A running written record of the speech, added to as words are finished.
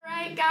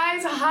right,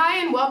 guys. Hi,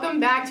 and welcome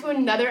back to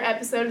another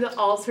episode of The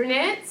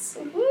Alternates.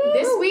 Woo!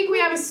 This week we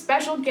have a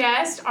special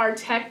guest, our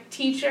tech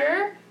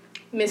teacher,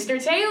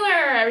 Mr. Taylor.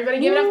 Everybody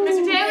give it up for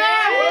Mr. Taylor.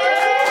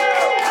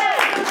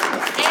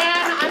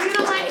 And I'm going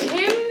to let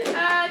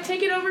him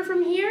take it over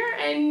from here.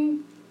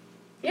 And,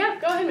 yeah,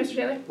 go ahead, Mr.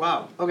 Taylor.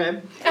 Wow,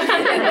 okay.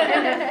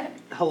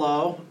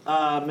 Hello,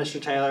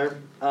 Mr. Taylor.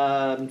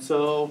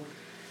 So,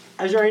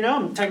 as you already know,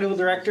 I'm technical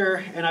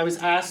director, and I was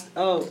asked,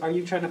 are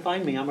you trying to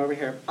find me? I'm over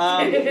here.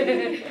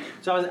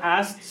 So I was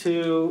asked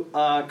to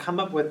come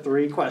up with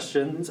 3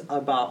 questions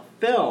about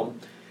film.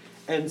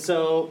 And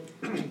so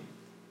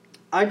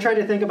I tried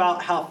to think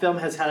about how film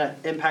has had an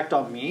impact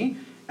on me,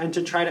 and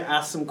to try to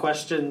ask some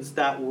questions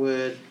that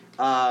would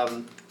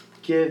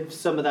give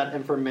some of that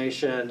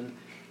information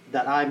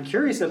that I'm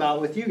curious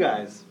about with you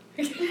guys.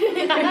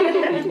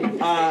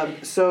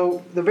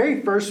 So the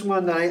very first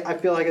one that I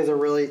feel like is a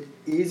really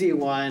easy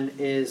one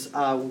is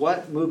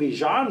what movie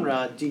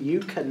genre do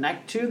you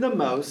connect to the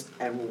most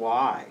and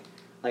why?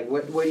 Like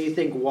what do you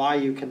think why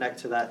you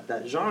connect to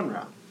that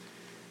genre?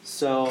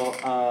 So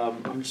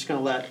I'm just going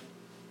to let,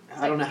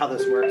 I don't know how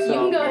this works. You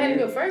can go ahead and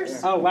go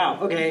first. Oh, wow,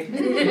 okay.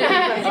 Give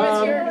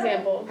us your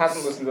example.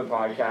 Hasn't listened to the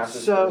podcast.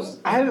 So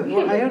I haven't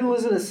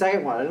listened to the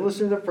second one. I didn't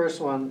listen to the first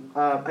one.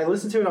 I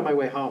listened to it on my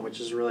way home, which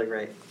is really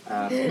great.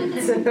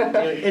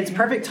 It's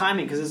perfect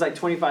timing because it's like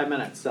 25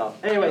 minutes. So,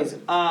 anyways,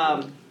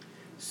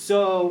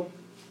 so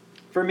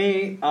for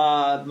me,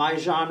 my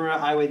genre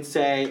I would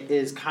say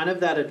is kind of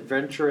that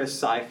adventurous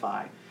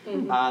sci-fi.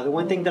 Mm-hmm. The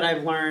one thing that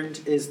I've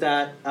learned is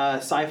that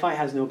sci-fi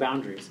has no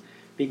boundaries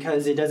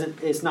because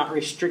it's not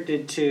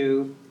restricted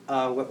to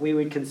what we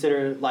would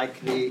consider like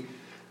the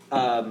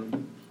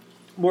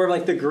more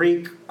like the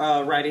Greek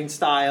writing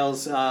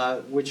styles,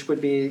 which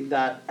would be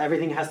that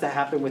everything has to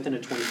happen within a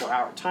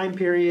 24-hour time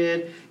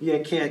period. You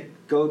can't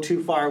go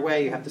too far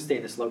away. You have to stay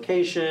in this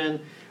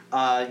location.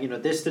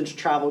 Distance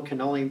travel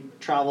can only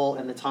travel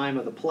in the time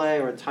of the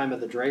play or the time of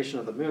the duration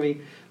of the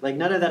movie. Like,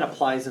 none of that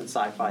applies in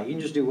sci-fi. You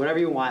can just do whatever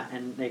you want,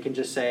 and they can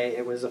just say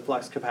it was a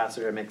flux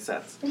capacitor. It makes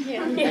sense.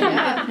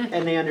 Yeah.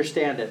 And they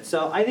understand it.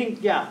 So I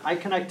think, I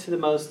connect to the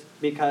most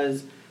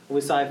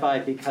with sci-fi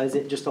because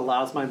it just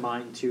allows my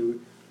mind to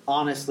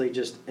honestly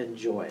just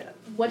enjoy it.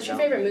 What's your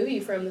favorite movie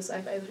from the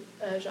sci-fi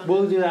genre?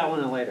 We'll do that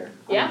one later.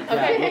 Yeah? Okay.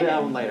 Yeah, we'll do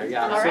that one later.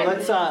 Yeah. All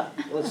right. So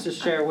let's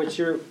just share what's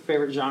your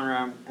favorite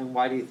genre and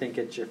why do you think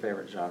it's your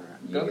favorite genre?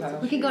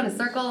 We can go in a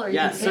circle or you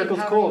can circle's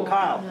pick cool.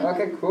 Kyle.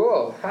 Okay,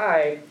 cool.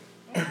 Hi.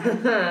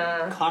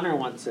 Connor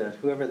wants it.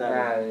 Whoever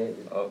that is.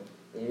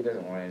 He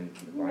doesn't want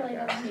to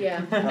podcast.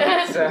 Yeah.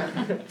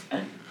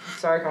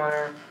 Sorry,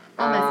 Connor.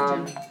 I'll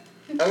message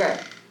him. Okay,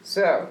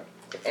 so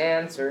to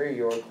answer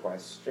your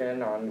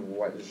question on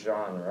what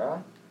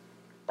genre,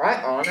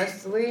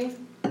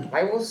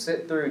 I will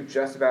sit through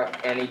just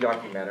about any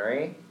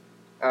documentary.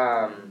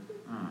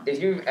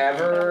 If you've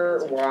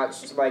ever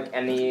watched like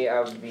any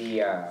of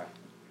the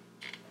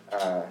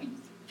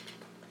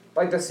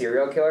like the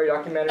serial killer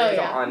documentaries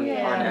on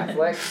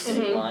Netflix,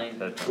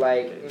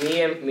 like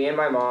me and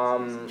my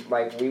mom,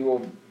 like we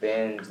will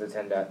binge the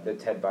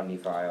Ted Bundy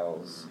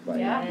files.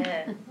 Like,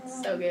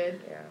 So good.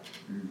 Yeah.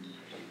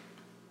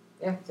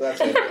 Yeah, so that's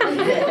it.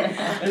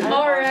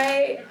 All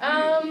right.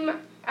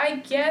 I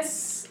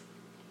guess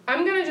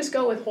I'm going to just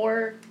go with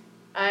horror.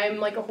 I'm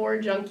like a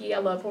horror junkie. I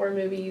love horror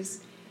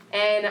movies.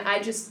 And I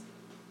just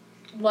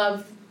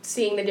love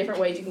seeing the different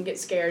ways you can get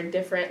scared,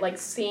 like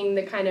seeing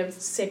the kind of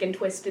sick and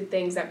twisted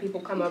things that people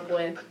come up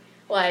with,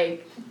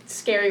 like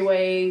scary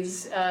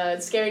ways,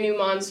 scary new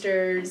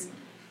monsters,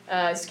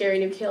 scary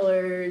new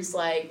killers,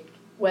 like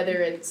whether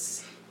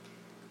it's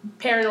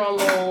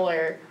paranormal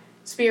or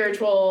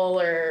spiritual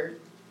or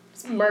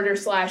murder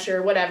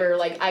slasher, whatever.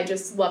 Like, I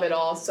just love it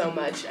all so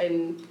much,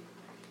 and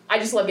I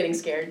just love getting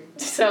scared.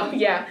 So,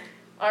 yeah.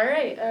 All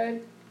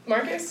right,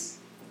 Marcus?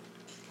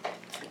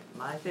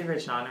 My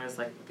favorite genre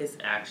is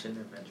action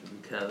adventure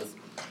because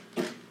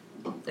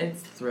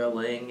it's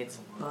thrilling, it's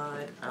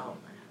fun. Oh,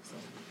 I have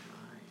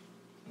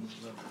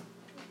something.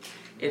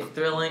 It's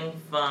thrilling,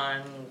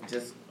 fun,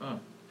 just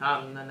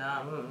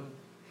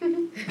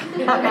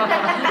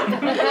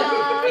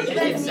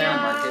Interesting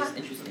sound, Marcus.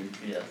 Interesting.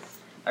 Yes,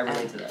 I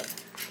relate to that.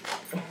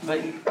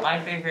 But my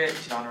favorite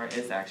genre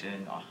is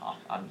action.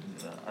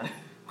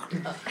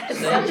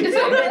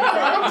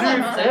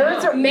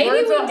 Maybe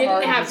we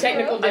didn't have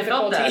technical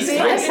difficulties.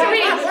 I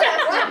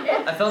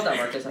felt that,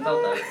 Marcus. I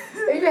felt that.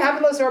 If you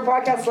haven't listened to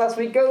our podcast last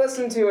week, go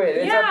listen to it.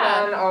 It's up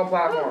on all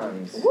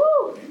platforms.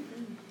 Woo!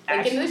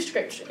 Link in the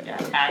description. Yeah,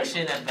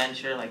 action,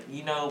 adventure, like,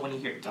 when you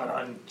hear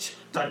dun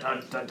dun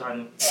dun dun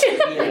dun.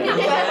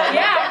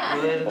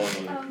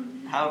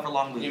 However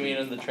long movie. You mean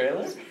in the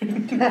trailer?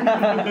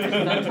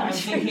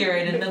 Sometimes you hear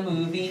it in the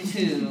movie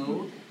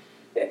too.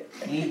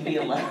 Leave me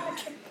alone.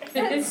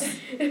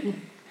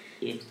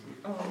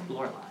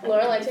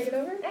 Lorelai, take it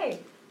over. Hey,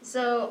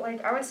 so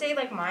I would say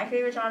my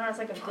favorite genre is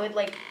a good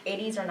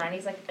 80s or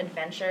 90s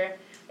adventure.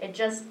 It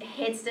just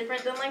hits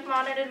different than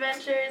modern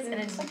adventures, and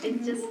it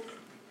just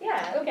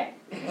okay.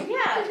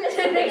 yeah.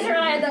 Make sure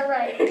I had that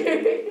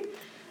right.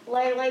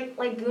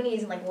 like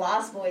Goonies and like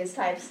Lost Boys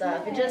type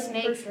stuff. It just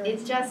makes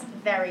it's just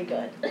very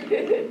good.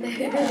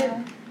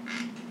 I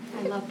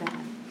love that.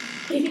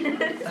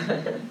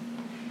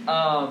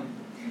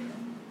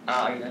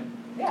 Are you done?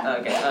 Yeah.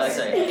 Okay,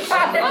 sorry.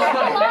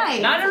 Why?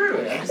 Not in a rude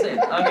way, I'm just saying.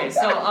 Okay,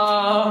 so,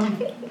 I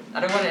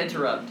don't want to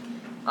interrupt.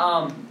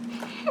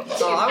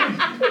 So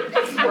I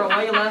would, bro, why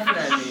are you laughing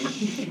at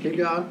me? Keep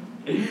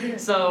going.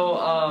 So,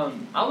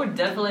 I would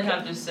definitely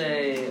have to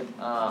say,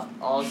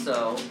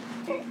 also,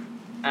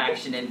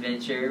 action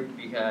adventure,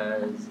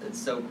 because it's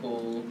so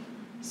cool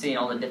seeing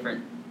all the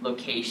different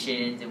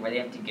locations and where they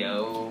have to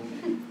go.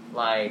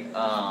 Like,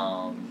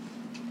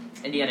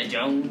 Indiana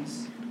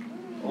Jones.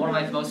 One of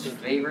my most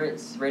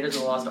favorites, Raiders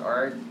of the Lost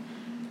Ark.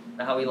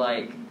 How he,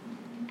 like,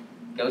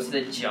 goes to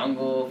the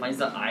jungle, finds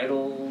the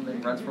idol,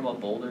 and runs from a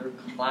boulder.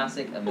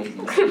 Classic, amazing.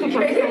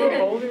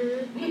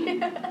 Boulder.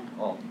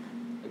 Well,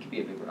 it could be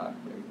a big rock.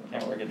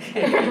 Can't forget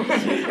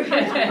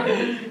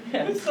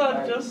It's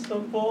not just a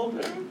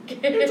boulder.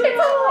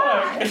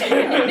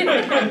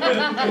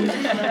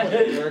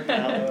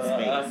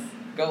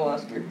 Go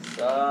Oscar. What's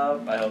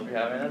up? I hope you're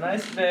having a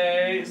nice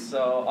day.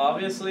 So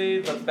obviously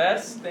the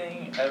best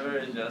thing ever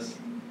is just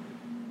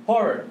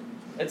horror.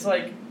 It's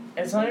like,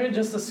 it's not even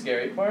just the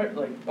scary part.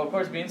 Like, of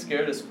course being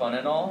scared is fun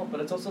and all, but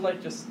it's also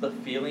like just the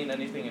feeling,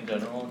 anything in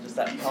general, just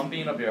that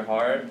pumping of your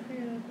heart.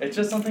 It's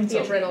just something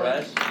so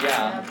fresh.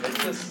 Yeah.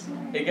 It's just,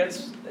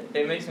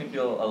 it makes me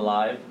feel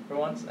alive for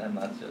once, and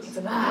that's just It's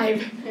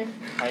alive.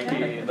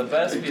 the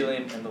best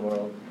feeling in the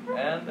world.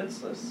 And it's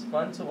just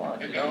fun to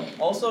watch, you know?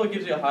 Also, it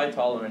gives you a high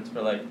tolerance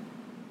for, like,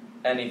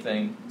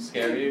 anything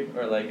scary,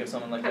 or, like, if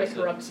someone, like, tries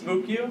to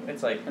spook you,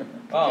 it's like,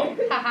 oh,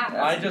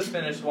 I just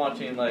finished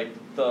watching, like,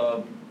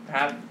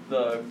 half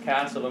the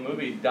cast of a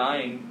movie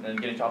dying and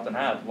getting chopped in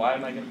half. Why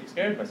am I going to be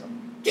scared by something?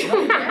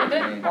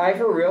 I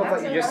for real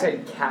thought you just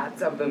said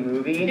Cats of the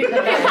movie.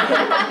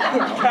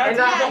 Cats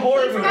of the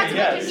horror movie,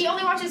 yes. He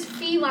only watches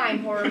feline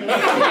horror movies.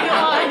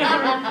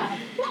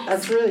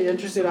 That's really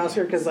interesting,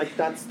 Oscar, because like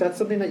that's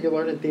something that you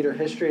learn in theater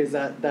history is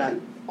that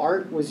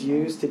art was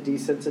used to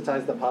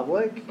desensitize the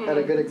public. And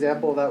a good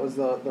example of that was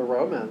the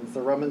Romans.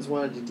 The Romans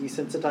wanted to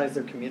desensitize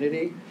their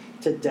community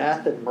to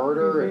death and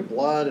murder and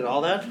blood and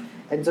all that.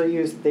 And so they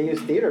use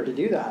theater to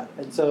do that.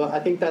 And so I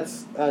think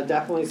that's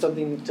definitely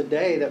something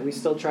today that we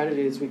still try to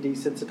do is we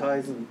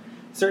desensitize in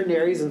certain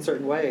areas in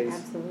certain ways.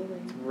 Absolutely.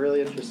 It's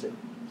really interesting.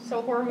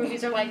 So horror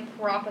movies are like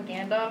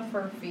propaganda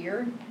for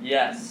fear?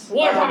 Yes.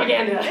 War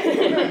propaganda.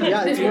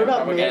 Yeah, it's more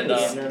about Propaganda.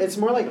 it's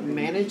more like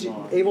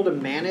able to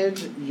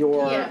manage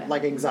your Yeah.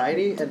 like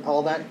anxiety and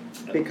all that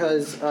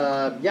because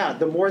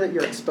the more that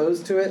you're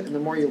exposed to it and the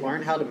more you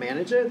learn how to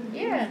manage it,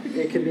 Yeah.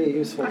 it can be a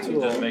useful It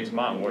tool. just makes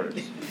mine worse.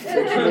 It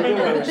can make it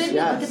worse, Then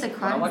you look yes. at the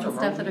crimes and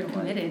stuff that are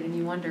committed and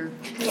you wonder.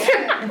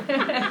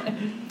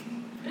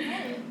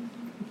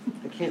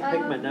 I can't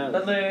pick my nose.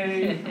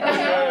 Dudley,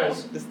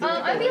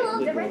 I'd be a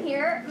little different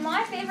here.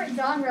 My favorite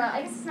genre,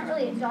 I guess it's not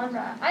really a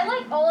genre. I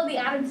like all of the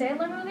Adam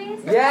Sandler movies.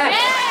 Yes!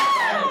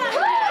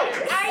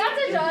 That's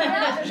a genre.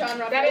 That's a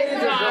genre. That is a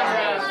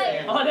genre.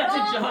 Like, Oh, that's a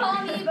genre.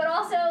 comedy, but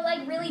also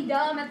like really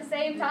dumb at the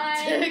same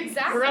time.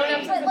 Exactly.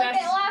 Grown-ups But is the like they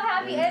best. all have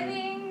happy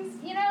endings,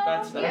 you know?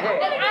 That's And okay.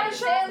 Adam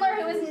Sandler,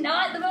 who is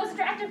not the most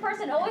attractive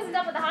person, always ends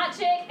up with a hot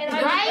chick, and I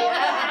just Right? don't know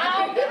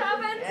how it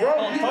happens. Bro,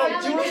 he's my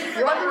Jewish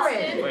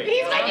brother-in. Wait.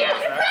 He's my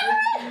Jewish brother!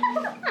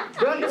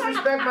 Don't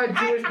disrespect my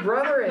Jewish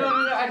brother-in. No,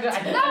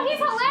 No, he's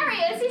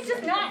hilarious. He's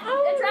just not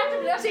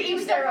attractive enough to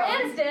use Jennifer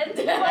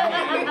Aniston.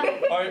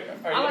 Are you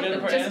I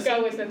Jennifer like just Aniston?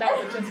 go with it. That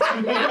was just.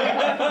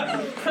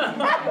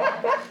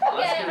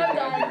 Okay, I'm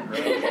done.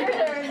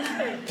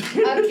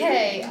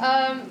 Okay,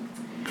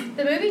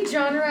 the movie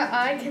genre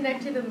I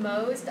connect to the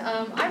most,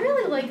 I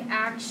really like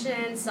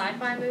action,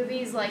 sci-fi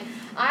movies. Like,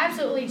 I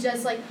absolutely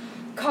just like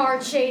car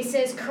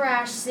chases,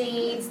 crash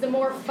scenes. The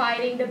more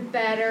fighting, the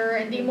better,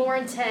 and the more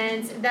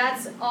intense.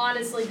 That's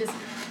honestly just,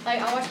 like,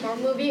 I watch a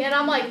Marvel movie, and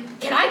I'm like,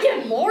 can I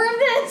get more of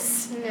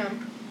this? No.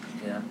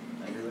 Yeah,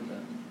 I agree with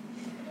that.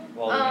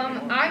 Well,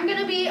 I'm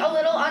gonna be a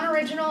little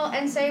unoriginal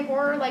and say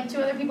horror like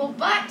two other people,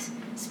 but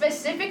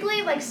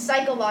specifically like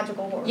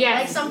psychological horror.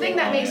 Yes. Like something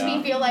that makes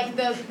me feel like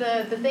the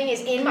thing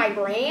is in my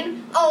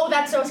brain. Oh,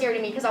 that's so scary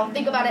to me because I'll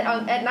think about it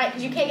at night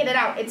because you can't get it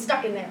out. It's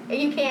stuck in there. And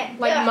you can't.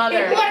 Like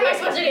Mother. What am I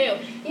supposed to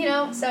do? You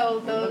know, so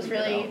those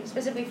really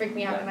specifically freak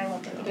me out and I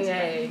love them.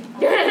 Yay.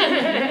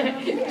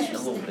 A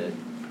little bit.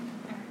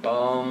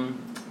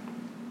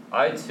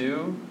 I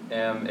too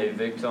am a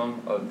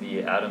victim of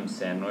the Adam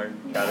Sandler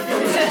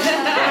category.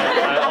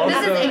 I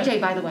also, This is AJ,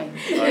 by the way.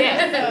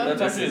 Yeah.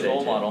 That's actually his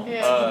role model.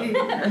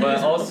 but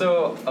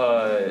also,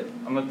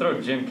 I'm gonna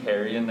throw Jim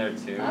Carrey in there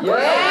too.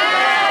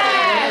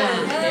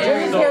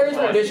 Jim Carrey's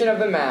rendition of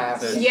The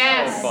Mask. It's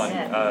Yes. so fun.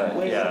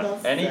 Yeah,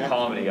 any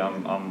comedy,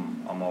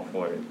 I'm all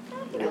for it.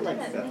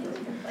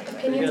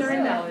 Opinions are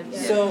invalid. Yeah.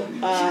 So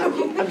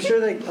I'm sure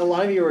that a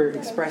lot of you are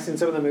expressing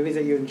some of the movies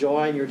that you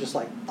enjoy, and you're just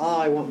like, oh,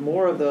 I want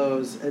more of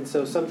those. And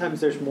so sometimes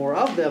there's more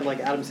of them, like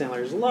Adam Sandler.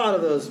 There's a lot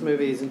of those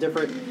movies and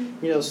different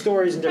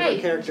stories and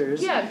different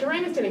characters. Yeah,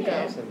 Doraemon didn't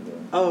go.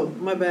 Oh,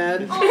 my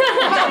bad.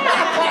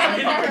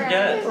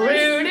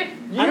 Rude.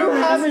 You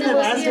haven't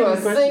listened to a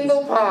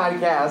single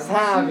podcast,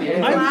 have you?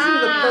 I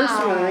listened to the first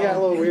one and I got a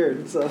little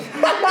weird. So.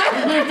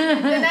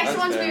 The next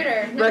one's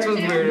weirder. Next one's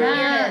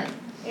weirder.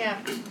 Yeah.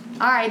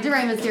 All right,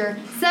 Doraemon's here.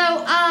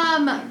 So,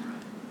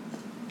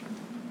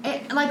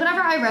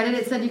 whenever I read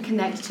it said you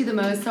connect to the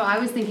most. So I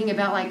was thinking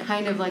about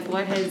kind of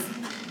what has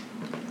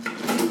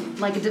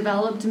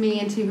developed me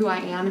into who I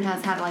am and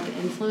has had an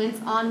influence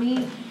on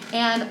me.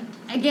 And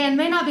again,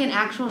 may not be an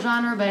actual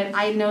genre, but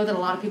I know that a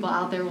lot of people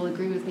out there will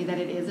agree with me that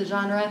it is a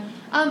genre.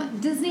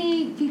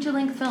 Disney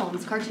feature-length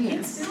films,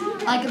 cartoons,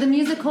 the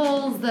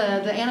musicals,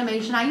 the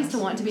animation. I used to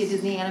want to be a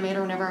Disney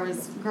animator whenever I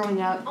was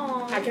growing up.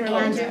 I can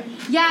relate to.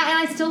 Yeah, and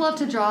I still love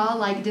to draw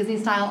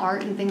Disney-style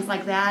art and things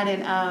like that,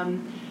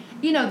 and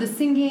the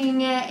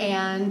singing,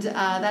 and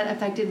that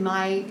affected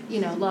my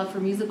love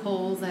for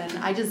musicals, and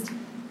I don't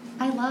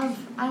know,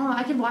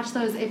 I could watch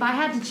those. If I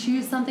had to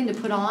choose something to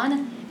put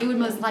on, it would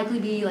most likely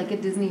be a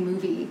Disney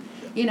movie.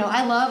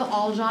 I love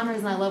all genres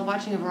and I love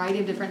watching a variety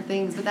of different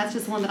things, but that's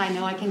just one that I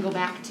know I can go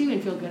back to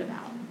and feel good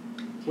about.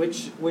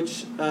 Which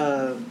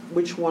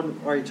one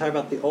are you talking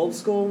about? The old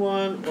school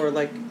one or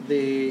the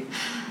the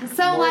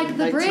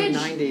bridge?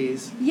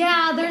 1990s.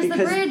 Yeah, there's the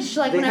bridge.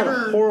 They Whenever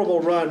had a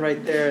horrible run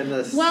right there in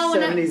the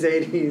 70s,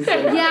 80s.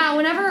 Yeah,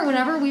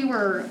 whenever we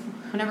were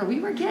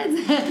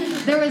kids,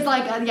 there was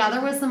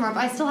there was some rough.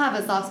 I still have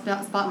a soft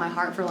spot in my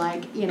heart for the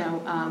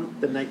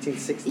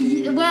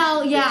 1960s.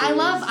 Well, yeah,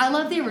 50s. I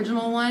love the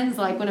original ones,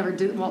 whenever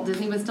Walt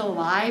Disney was still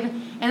alive,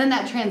 and then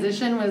that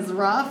transition was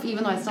rough.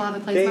 Even though I still have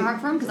a place in my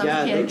heart for him because I was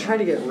a kid. Yeah, they tried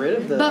to get rid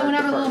of the. But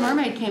whenever Little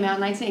Mermaid came out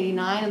in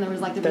 1989, and there was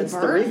the rebirth. That's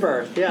the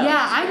rebirth. Yeah.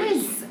 Yeah, I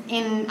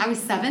was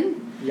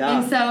 7. Yeah.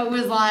 And so it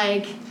was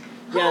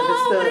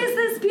what is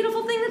this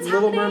beautiful thing that's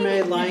Little happening?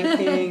 Mermaid, Lion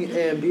King,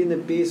 and Beauty and the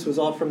Beast was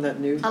all from that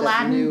new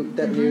Aladdin.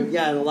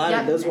 And Aladdin.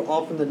 Yep. Those were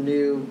all from the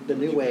new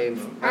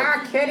wave.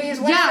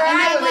 Kitties, when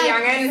I was a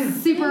youngin'.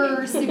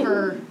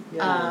 Super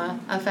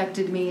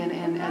affected me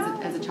and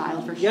as a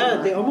child for sure.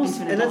 Yeah, they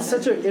almost, and that's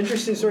such an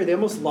interesting story. They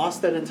almost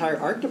lost that entire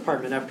art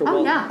department after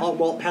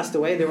Walt passed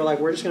away. They were like,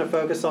 we're just going to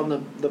focus on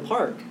the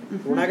park.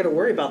 Mm-hmm. We're not going to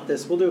worry about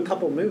this. We'll do a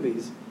couple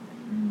movies.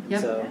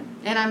 Yep. So.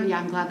 And I'm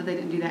glad that they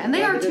didn't do that. And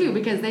they are too,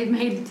 because they've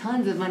made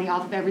tons of money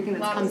off of everything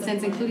that's come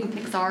since, including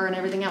Pixar and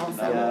everything else.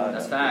 So. Yeah,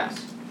 that's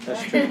facts.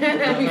 That's true.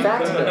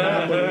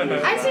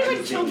 I'd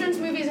say children's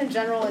movies in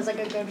general is a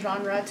good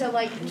genre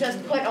to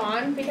just put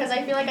on because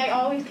I feel I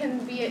always can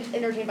be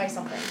entertained by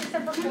something.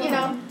 Not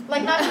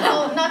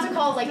to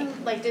call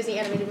Disney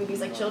animated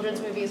movies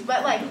children's movies,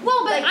 but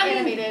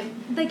animated.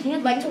 They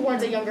can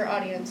towards a younger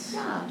audience.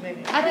 Yeah,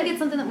 maybe. I think it's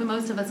something that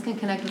most of us can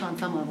connect with on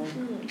some level.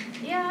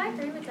 Yeah, I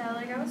agree with that.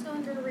 I was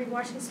going through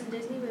rewatching some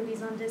Disney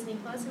movies on Disney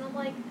Plus, and I'm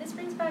this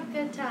brings back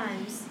good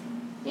times.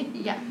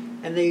 Yeah.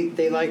 And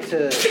they like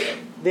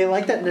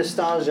that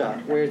nostalgia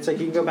where it's you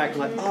can go back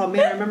and oh man,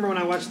 I remember when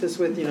I watched this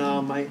with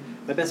my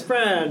best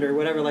friend or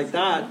whatever like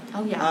that.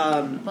 Oh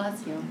yeah.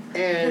 Bless you.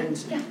 And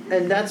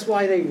that's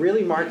why they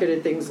really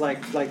marketed things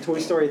like Toy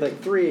Story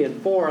 3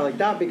 and 4 like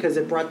that, because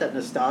it brought that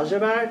nostalgia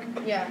back.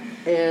 Yeah.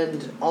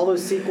 And all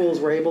those sequels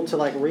were able to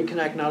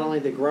reconnect not only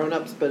the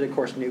grown-ups but of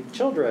course new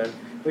children,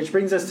 which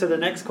brings us to the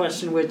next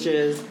question, which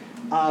is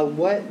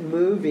what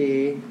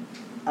movie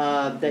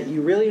that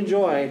you really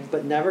enjoyed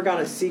but never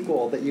got a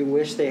sequel that you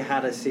wish they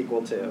had a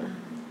sequel to?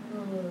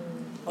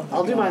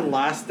 I'll do mine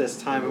last this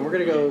time, and we'll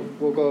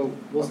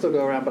still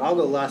go around, but I'll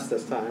go last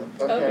this time.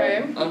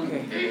 Okay.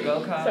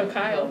 Go Kyle. So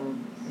Kyle.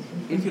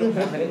 If you don't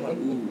have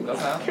anyone, go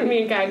Kyle.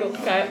 Me and Kyle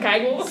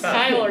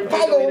are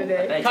basically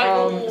today.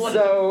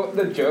 So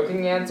the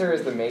joking answer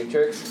is The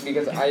Matrix,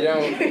 because I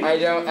don't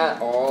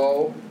at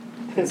all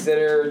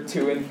consider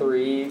 2 and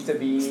 3 to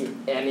be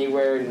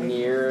anywhere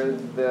near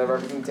the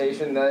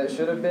representation that it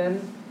should have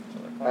been.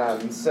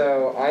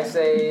 So I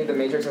say The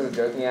Matrix as a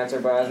joking answer,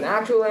 but as an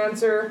actual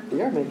answer...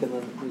 They are making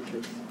The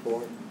Matrix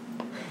 4.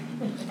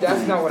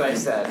 That's not what I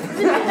said.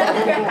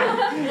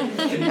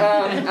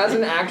 As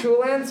an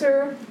actual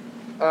answer,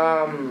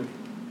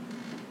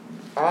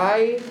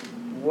 I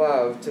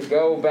love to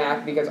go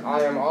back, because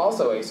I am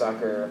also a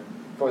sucker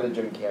for the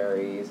Jim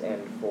Carreys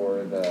and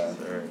for the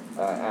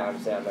Adam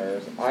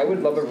Sandlers. I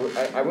would love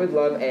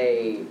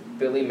a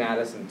Billy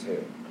Madison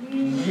 2.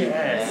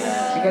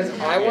 Yes. Because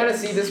I want to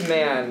see this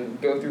man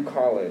go through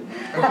college.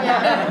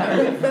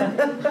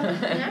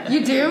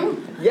 You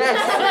do? Yes.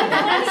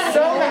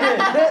 So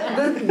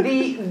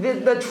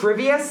the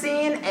trivia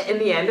scene in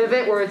the end of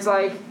it, where it's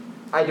I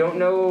don't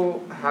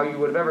know how you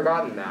would have ever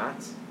gotten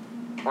that.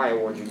 I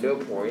award you no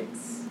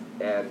points,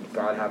 and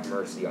God have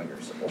mercy on your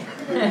soul.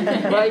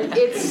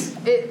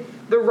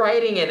 The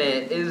writing in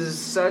it is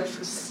such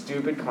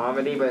stupid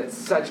comedy, but it's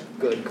such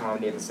good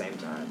comedy at the same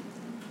time.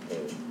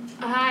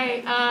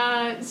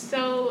 Hi.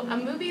 So a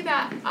movie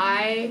that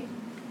I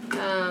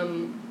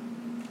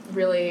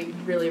really,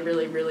 really,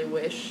 really, really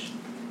wish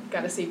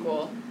got a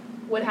sequel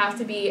would have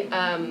to be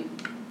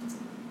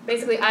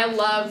basically I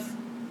love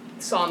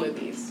Saw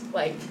movies.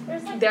 Like,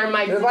 they're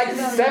my. There's like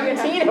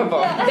 17 of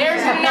them.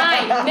 There's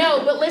 9.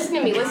 No, but listen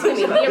to me. The There's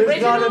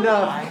original. not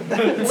enough.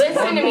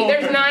 Listen to me.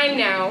 There's 9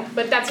 now,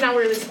 but that's not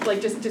where this.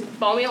 Like, just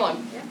follow me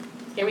along.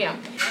 Hear me out.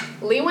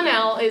 Lee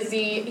Winnell is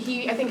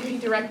I think he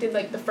directed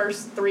like the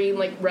first 3,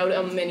 like wrote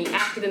them, and he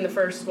acted in the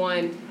first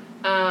one.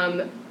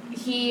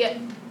 He,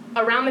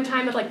 around the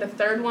time of like the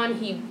 3rd one,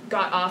 he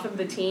got off of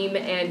the team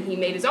and he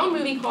made his own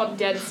movie called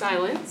Dead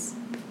Silence.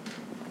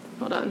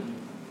 Hold on.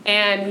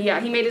 And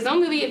yeah, he made his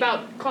own movie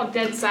called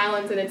Dead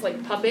Silence, and it's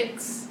like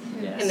puppets,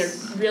 and they're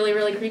really,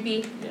 really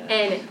creepy. Yeah.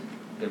 And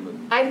Good movie.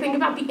 I think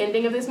about the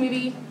ending of this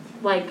movie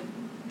like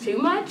too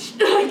much,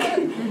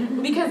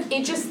 like, because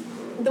it just,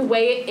 the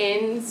way it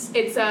ends,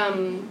 it's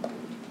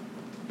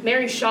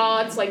Mary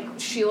Shaw. It's like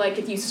she, like,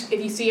 if you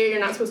see her,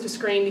 you're not supposed to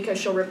scream because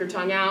she'll rip your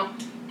tongue out,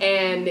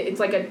 and it's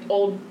like an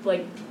old,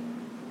 like,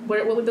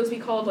 what would those be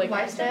called, like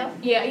Lifestyle?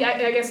 Yeah,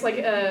 I guess like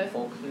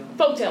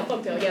Folktale.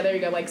 folktale. Yeah, there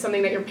you go. Like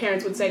something that your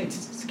parents would say to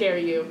scare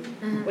you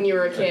when you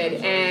were a kid,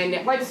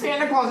 and Like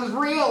Santa Claus is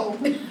real.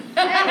 he is.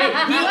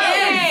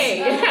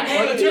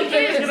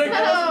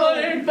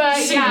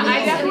 But yeah,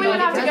 I definitely would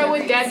have to go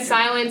with Dead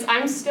Silence.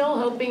 I'm still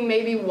hoping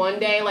maybe one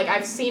day, like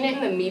I've seen it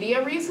in the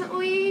media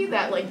recently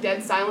that like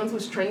Dead Silence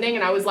was trending,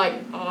 and I was like,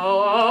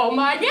 oh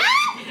my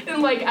god,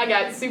 and like I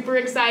got super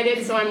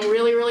excited. So I'm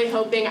really, really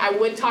hoping. I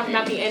would talk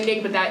about the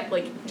ending, but that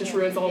like just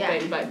ruins the whole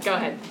thing. But go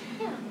ahead,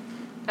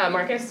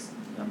 Marcus.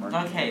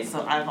 Okay,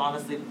 so I've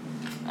always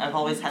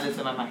had this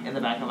in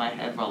the back of my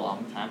head for a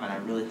long time, and I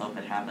really hope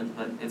it happens,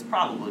 but it's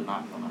probably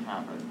not going to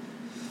happen.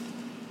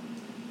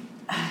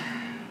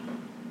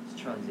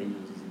 It's Charlie's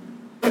Angels,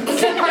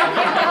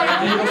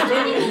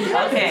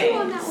 Okay,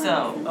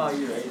 so Oh,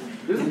 you're right.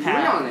 There's a 3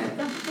 on it.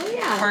 Oh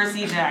yeah.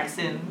 Percy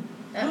Jackson,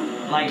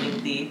 Lightning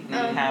Thief,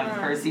 and you have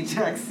Percy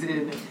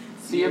Jackson.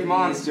 Sea of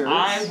Monsters.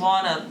 I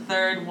want a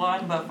 3rd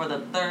one, but for the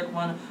 3rd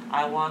one,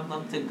 I want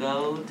them to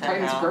go to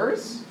Titan's hell.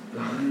 Curse?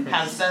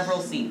 Have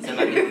several seats and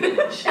let me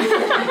finish. To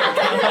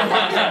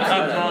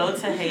go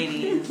to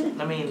Hades,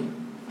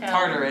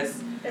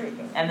 Tartarus, There we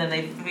go. and then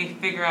they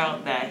figure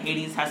out that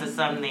Hades has a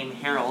son named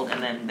Harold,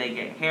 and then they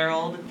get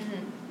Harold,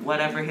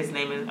 whatever his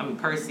name is,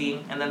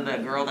 Percy, and then the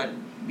girl that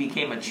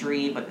became a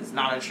tree but is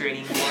not a tree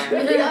anymore,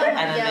 and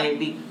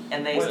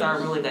then they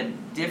start ruling a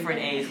different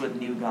age with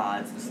new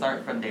gods and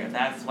start from there.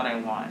 That's what I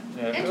want.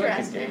 Yeah, I feel like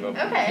it's Interesting. gave up.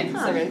 Okay. Kids in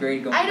 7th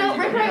grade going I know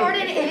crazy Rick over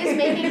Riordan is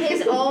making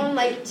his own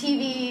like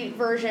TV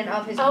version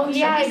of his Oh, own.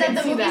 yeah, He I said did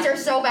the see movies that. are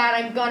so bad,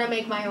 I'm gonna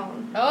make my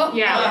own. Oh.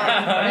 Yeah.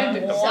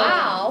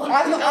 Wow.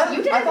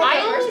 You did. I thought I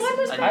only one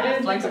was I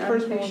didn't like the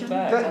first one was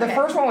bad. The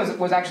first one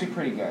was actually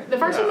pretty good. The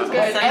first one was good.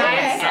 Okay.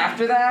 And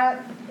After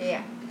that,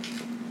 Yeah.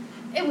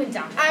 It went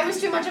down. I was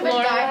too much of a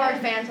Laura? diehard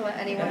fan to let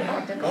anyone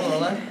talk to me. Go,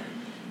 Lola.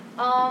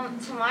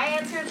 So my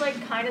answer is like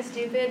kind of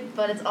stupid,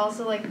 but it's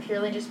also like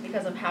purely just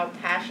because of how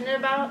passionate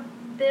about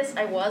this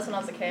I was when I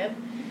was a kid.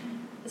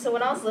 So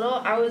when I was little,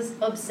 I was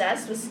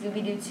obsessed with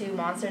Scooby-Doo 2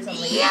 Monsters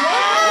Unleashed.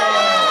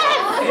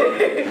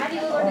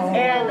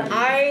 And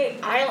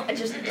I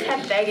just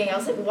kept begging. I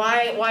was like,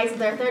 why isn't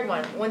there a 3rd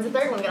one? When's the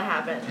 3rd one gonna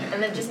happen?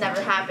 And it just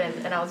never happened.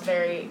 And I was a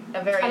very I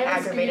have a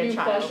aggravated Scooby-Doo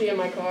child. plushie in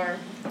my car.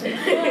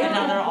 And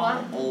now they're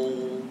all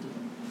old.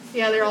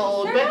 Yeah, they're all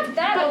old. They're But not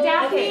that old.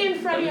 Daphne Okay. and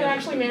Freddie are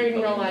actually married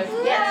in real life.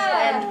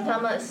 Yes, and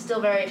Thelma is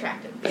still very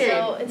attractive.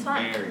 So it's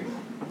fine. Very.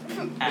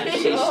 As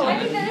she Oh. I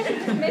should.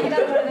 think that maybe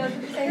that's one of those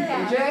with the same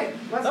cat. AJ?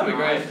 Let's That'd be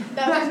great.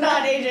 That was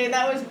not AJ.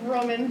 That was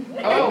Roman.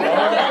 Oh,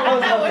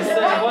 That was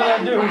what I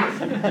do.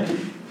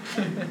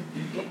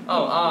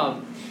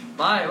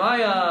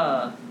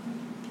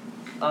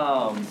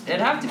 Oh,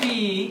 it'd have to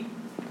be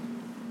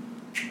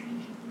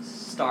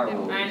Star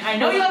Wars. I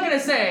know you're not gonna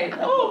say,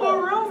 oh,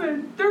 but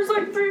Roman, there's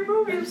like 3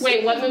 movies.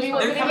 Wait, what movie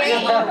was They're it coming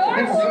again? out.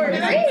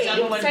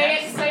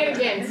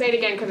 Say it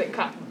again, because it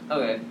cut.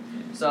 Okay,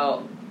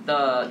 so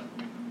the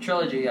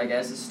trilogy, I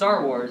guess, is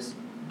Star Wars,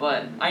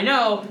 but I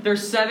know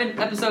there's 7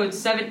 episodes,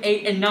 7,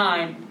 8, and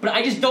 9, but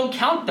I just don't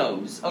count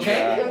those,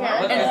 okay?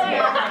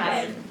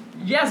 Okay.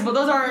 Yes, but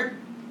those aren't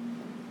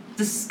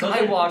the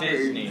Skywalkers.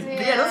 Disney.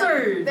 Yeah, those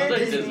are. They're like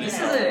Disney.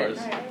 Disney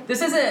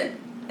This isn't.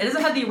 It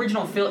doesn't have the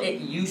original feel it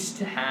used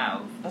to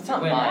have. That's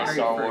not when my Harry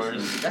Star first Wars.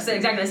 moved. That's it,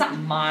 exactly. That's not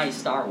my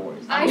Star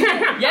Wars.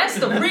 Yes,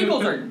 the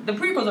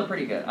prequels are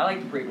pretty good. I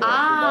like the prequels.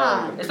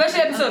 Ah.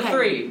 Especially episode Okay.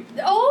 3.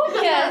 Oh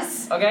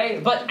yes.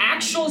 Okay, but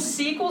actual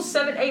sequels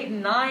 7, 8,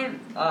 and 9.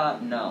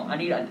 No, I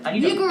need. You a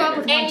grew up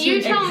better- with And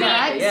you tell me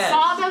Exactly, yes.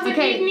 Saw doesn't need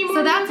any Okay, more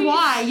so that's movies?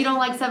 why you don't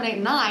like 7, 8,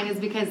 and 9 is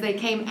because they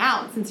came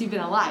out since you've been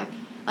alive.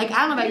 Like, I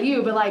don't know about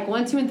you, but like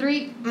 1, 2, and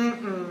 3,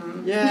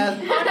 Yeah.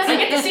 I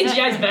get the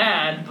CGI's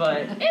bad,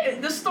 but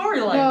the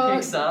storyline No.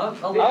 picks up a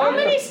How lot. How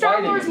many Star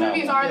Fighting Wars is that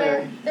movies one. are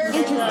there? There's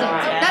Interesting.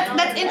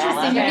 That's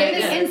interesting. You Okay.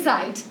 gave us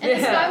insight. And the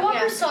Yeah. Skywalker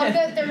Yeah.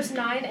 Saga, there's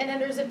 9, and then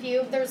there's a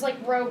few. There's like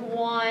Rogue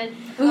One.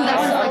 Ooh, that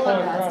was Solo. like the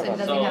best. It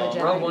doesn't have a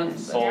Jedi. Rogue One.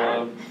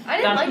 Solo. I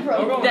didn't like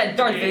Rogue One. That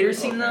Darth Vader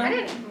scene though. I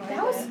didn't.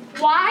 That was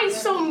Why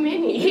so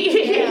many?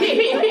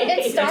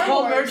 it's It's Star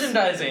called Wars.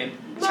 merchandising.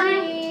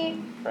 Money.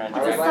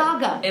 franchise. It's a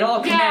saga. It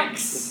all Yeah.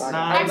 connects.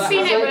 I've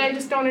seen it, but I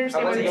just don't I'd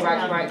understand like what to it's go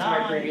back about.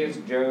 to my previous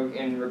joke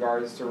in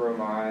regards to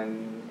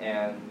Roman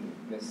and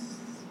Miss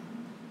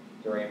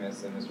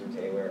Doremus and Mr.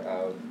 Taylor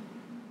of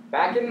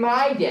back in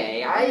my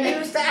day, I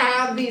used to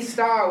have these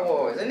Star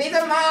Wars, and these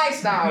are my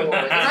Star Wars.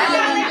 And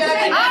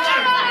I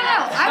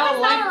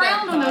was not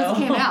around when those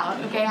came out.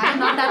 Okay, I'm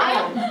not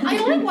that old. I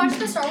only watched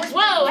the Star Wars.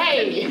 Whoa, for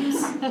hey. the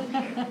memes.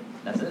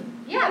 That's it.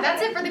 Yeah,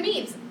 that's it for the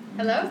memes.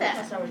 Hello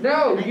there.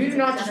 No, you do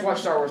not just watch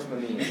Star Wars for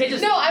the memes. You can't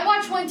just. No, I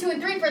watched 1, 2,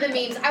 and 3 for the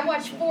memes. I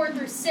watched 4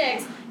 through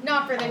 6,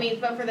 not for the memes,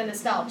 but for the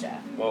nostalgia.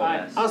 Whoa.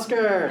 Yes.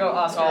 Oscar. Go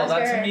Oscar. Oh,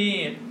 that's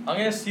me. I'm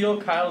gonna steal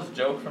Kyle's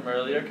joke from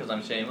earlier because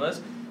I'm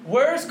shameless.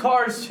 Where's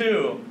Cars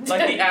 2?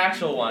 Like the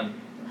actual one.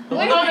 The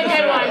one Oh, the you good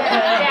deserve. one.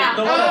 Yeah.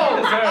 The one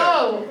you deserve.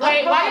 Oh,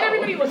 wait, why did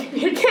everybody look at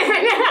me again?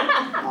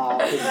 Oh,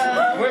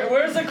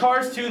 Where's the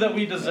Cars 2 that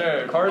we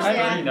deserve? Cars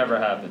I 3 never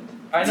happened.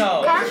 I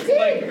know. Cars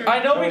Like,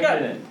 I know No, we it got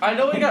didn't.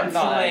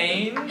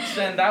 planes,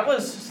 and that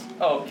was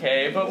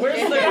okay. But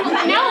where's the No,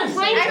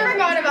 planes I are-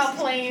 forgot about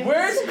planes.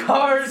 Where's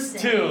Cars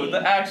 2,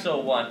 the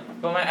actual one?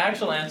 But my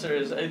actual answer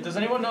is, does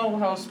anyone know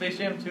how Space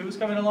Jam 2 is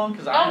coming along?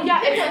 Because Oh, yeah,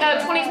 it's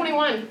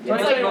 2021. It's like,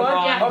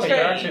 2021? yeah. They're Okay,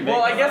 actually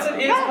well, I making guess one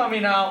it is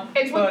coming out.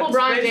 It's with but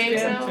LeBron Space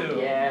James Jam now. 2.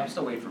 Yeah, I'm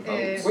still waiting for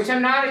votes. which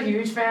I'm not a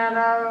huge fan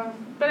of.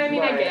 But I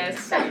mean, I Right.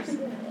 guess.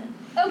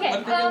 Okay,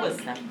 What the was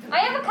that? I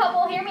have a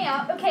couple, hear me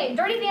out. Okay,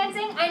 Dirty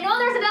Dancing. I know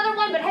there's another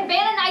one, but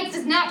Havana Nights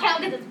does not count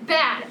because it's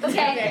bad.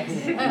 Okay.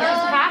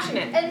 That's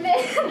passionate. And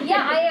then,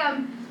 yeah, I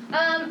am.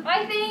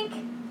 I think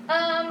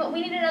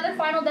we need another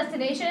Final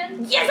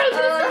Destination. Yes, I was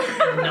gonna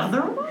say.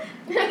 Another one?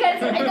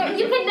 Because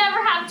you can never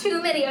have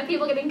too many of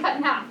people getting cut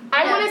in half.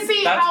 I want to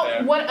see That's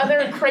fair. what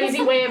other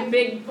crazy way of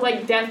big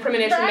like death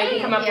premonition they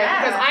can come up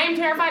Yeah. with, because I am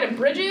terrified of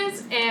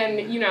bridges and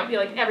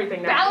like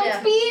everything now. Balance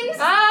Yeah. beams.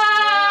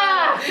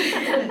 Ah!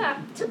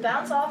 To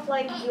bounce off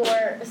like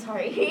your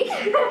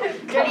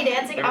Dirty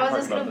Dancing, I was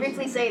just gonna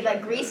briefly say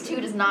that Grease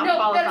 2 does not No,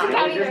 qualify. that's a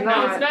count either.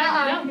 No, it's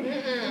not.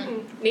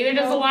 No. Neither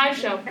does the live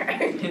show.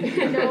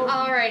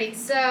 Alrighty,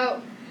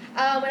 so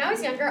when I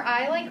was younger,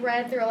 I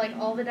read through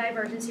all the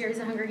Divergent series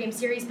and Hunger Games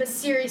series, but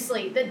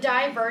seriously, the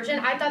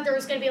Divergent, I thought there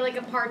was gonna be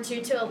a part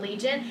 2 to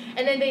Allegiant,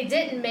 and then they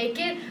didn't make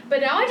it.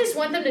 But now I just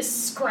want them to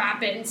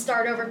scrap it and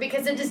start over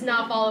because it does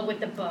not follow with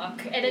the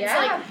book, and it's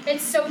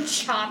it's so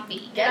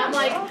choppy. Yeah, And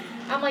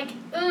I'm like,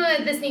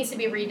 ugh, this needs to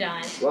be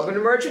redone. Welcome to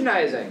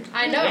merchandising.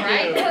 I know,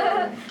 right?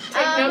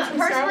 Take notes from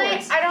Star Personally,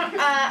 Wars.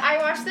 I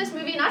watched this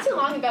movie not too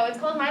long ago. It's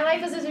called My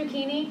Life as a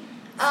Zucchini.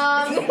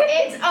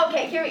 It's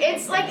okay.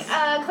 It's like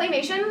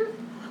claymation.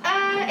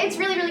 It's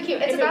really really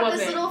cute. It's If it about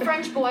this wasn't. little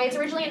French boy. It's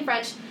originally in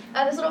French.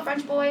 This little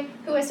French boy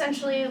who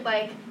essentially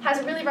has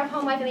a really rough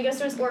home life, and he goes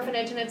to his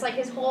orphanage, and it's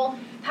his whole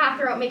path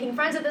throughout making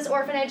friends at this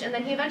orphanage, and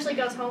then he eventually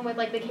goes home with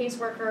the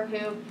caseworker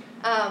who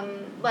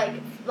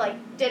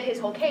did his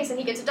whole case, and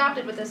he gets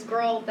adopted with this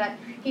girl that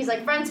he's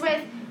friends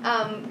with.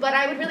 But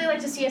I would really like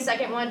to see a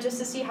second one just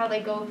to see how they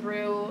go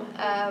through.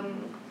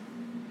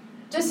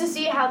 Just to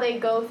see how they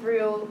go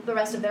through the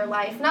rest of their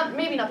life.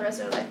 Maybe not the rest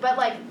of their life,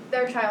 but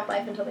their child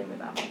life until they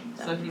move out.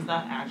 So he's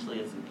not actually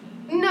a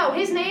zucchini. No,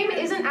 his name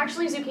isn't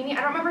actually Zucchini.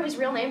 I don't remember his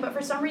real name, but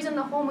for some reason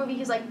the whole movie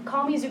he's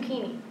call me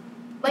Zucchini.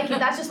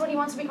 That's just what he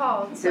wants to be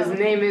called. So. His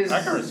name is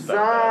I can respect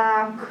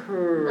that.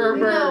 Zachary.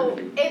 No,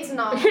 it's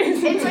not.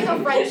 It's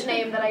a French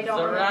name that I don't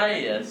remember.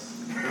 Zarias.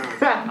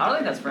 I don't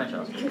think that's French,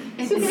 Oscar.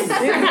 His name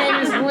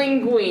is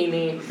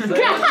Linguini.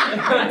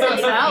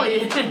 That's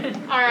Sally.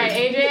 All right,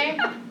 AJ,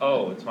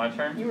 Oh, it's my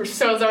turn? you were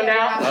so zoned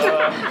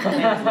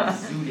out.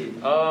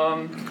 Suited.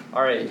 All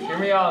right, hear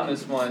me out on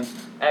this one.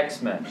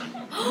 X-Men.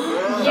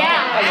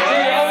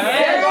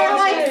 Yeah.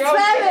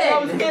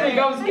 I was kidding.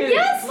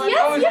 Yes,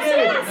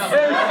 yes.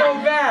 It was so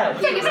bad.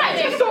 Take a second.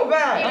 It's so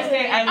bad.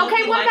 Okay, I love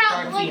Okay, you what like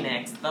about, Dark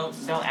Phoenix.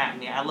 Don't at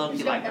me. I love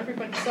you like her.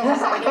 Everybody's so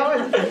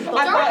excited.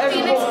 Dark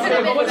Phoenix could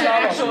have been What's the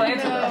better. actual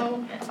answer?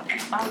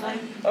 I like.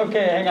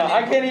 Okay, hang on.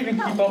 I can't even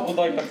keep up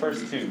with the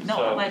first two. No,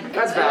 so. I like.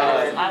 That's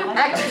valid. I like.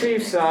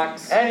 X2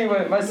 sucks.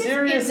 Anyway, my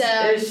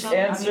serious-ish so-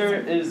 answer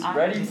is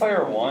Ready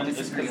Player One,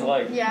 just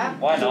because Yeah.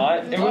 why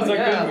not? It was a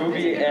yeah. good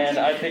movie, and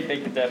I think they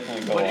could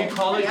definitely go What do you on.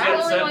 call it? Yeah, Get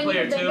only Set one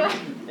Player you can 2?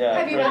 think Yeah,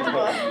 Have you Ready read the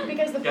Player book?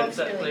 Because the Get book's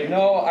Set really Player.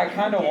 No, I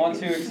kind of want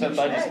to, except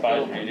I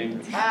despise reading.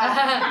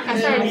 I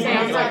started to say,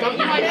 I was like, don't you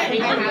like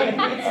hate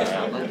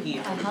Look, he-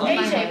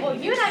 AJ, well,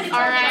 you and I did All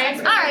right.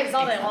 all right,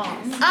 all day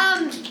long.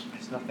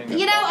 There's nothing.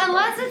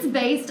 Unless it's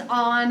based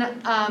on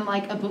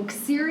a book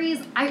series,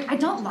 I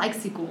don't like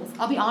sequels.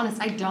 I'll be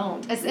honest, I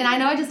don't. And I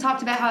know I just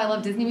talked about how I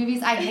love Disney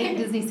movies. I hate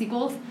Disney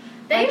sequels.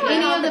 They Like are any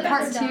not of the the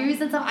part best twos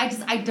and stuff, I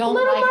don't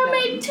Little like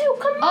Mermaid them. 2,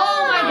 come on.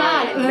 Oh my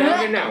god.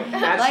 No.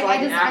 That's Like, I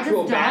an just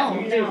actual bad.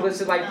 don't. You just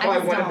listed I probably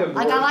just one of the don't.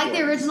 I like the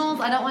worst originals.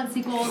 I don't want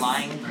sequels.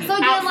 Lying. So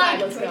again, Outside,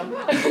 let's go.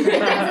 if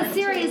there's a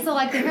series, so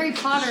the Harry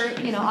Potter,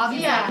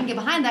 obviously Yeah. I can get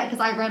behind that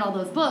because I read all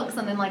those books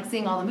and then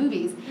seeing all the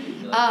movies.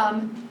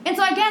 And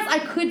so I guess I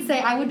could say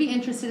I would be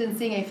interested in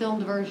seeing a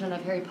filmed version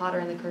of Harry Potter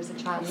and the Cursed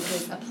Child, which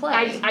is a play.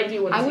 I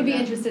do want to I would see be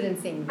that. interested in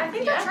seeing I that.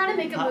 think they're trying to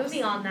make a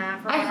movie on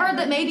that. I heard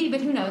that maybe, but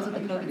who knows with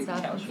the COVID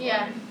stuff.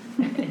 Yeah.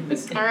 All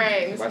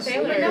right, Mr.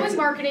 Taylor. No one's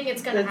marketing,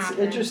 it's gonna It's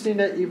happen. interesting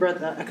that you brought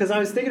that, because I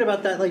was thinking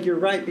about that. Like, you're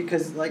right,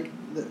 because like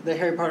the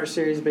Harry Potter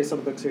series is based on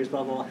the book series,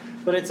 blah blah blah.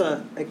 But it's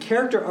a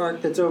character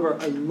arc that's over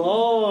a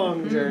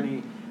long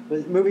journey.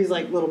 With movies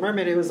like Little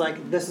Mermaid, it was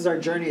like, this is our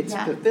journey, it's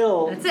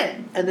fulfilled. That's it.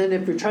 And then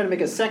if you're trying to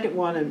make a second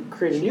one and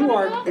create a new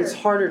arc, it's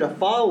harder to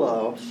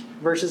follow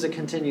versus a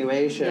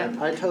continuation.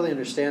 Yeah. I totally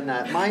understand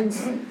that.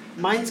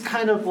 Mine's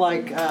kind of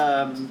like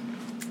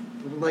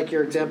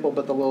your example,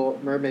 but the Little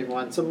Mermaid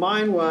one. So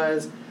mine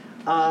was,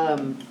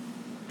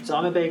 so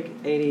I'm a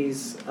big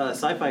 80s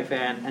sci-fi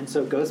fan, and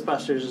so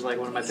Ghostbusters is like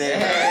one of my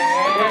favorites.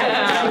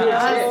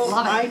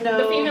 I know.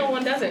 The female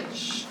one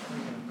doesn't.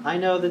 I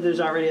know that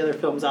there's already other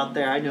films out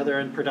there. I know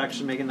they're in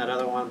production making that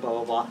other one, blah,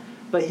 blah, blah.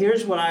 But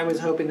here's what I was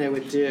hoping they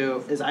would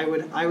do, is I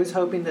was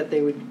hoping that they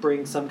would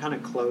bring some kind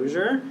of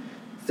closure,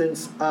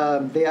 since we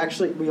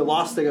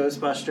lost the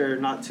Ghostbuster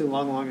not too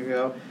long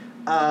ago.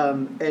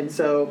 And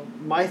so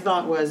my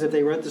thought was, if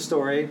they wrote the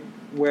story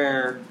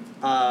where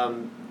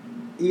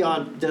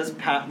Eon does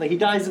he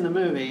dies in the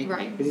movie,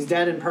 right? Because he's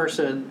dead in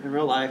person in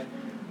real life,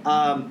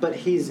 but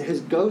his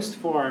ghost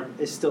form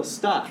is still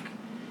stuck.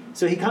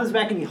 So he comes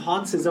back and he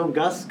haunts his own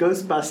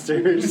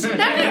Ghostbusters. That'd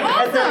be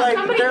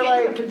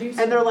awesome.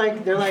 And they're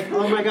like,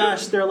 oh my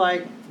gosh, they're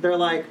like,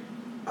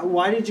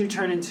 why did you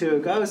turn into a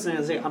ghost? And I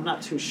was like, I'm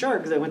not too sure,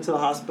 because I went to the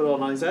hospital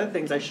and all these other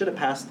things. I should have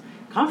passed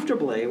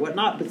comfortably,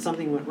 whatnot, but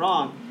something went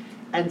wrong.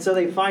 And so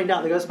the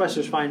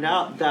Ghostbusters find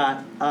out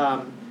that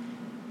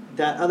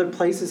that other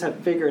places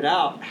have figured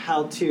out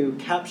how to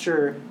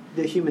capture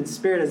the human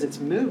spirit as it's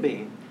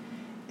moving.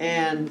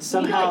 And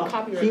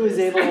somehow he was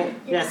able,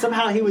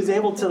 somehow he was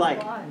able to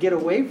like get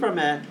away from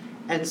it,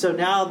 and so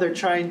now they're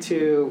trying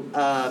to,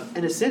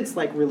 in a sense,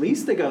 like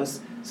release the ghosts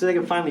so they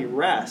can finally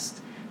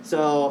rest.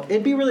 So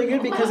it'd be really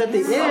good, because at the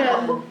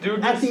end,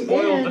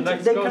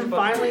 they can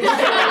finally,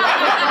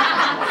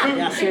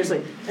 yeah,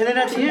 seriously, and then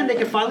at the end they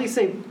can finally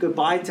say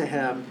goodbye to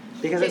him.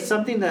 Because it's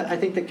something that I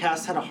think the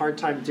cast had a hard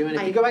time doing.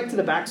 If you go back to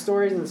the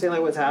backstories and see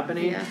like what's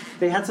happening,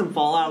 they had some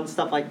fallout and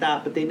stuff like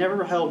that, but they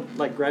never held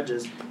like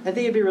grudges. I think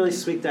it'd be really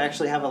sweet to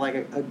actually have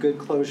a good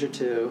closure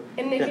to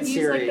and they that could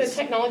series. use like the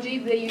technology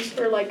they used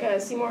for like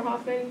Seymour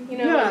Hoffman,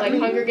 like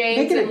Hunger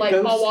Games and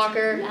like Paul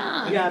Walker.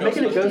 Yeah,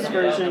 making a ghost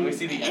version.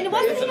 And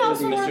wasn't he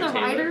also one of the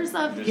writers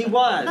of? He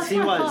was. That's he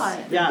what was. I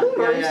thought.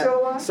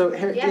 Yeah. So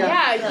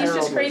he's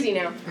just crazy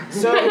now.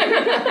 So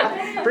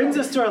brings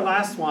us to our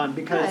last one,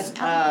 because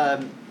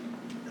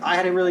I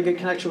had a really good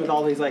connection with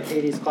all these like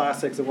 80s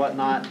classics and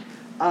whatnot.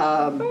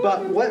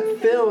 But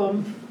what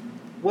film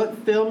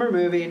or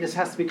movie, and this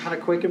has to be kind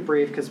of quick and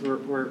brief because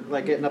we're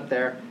like getting up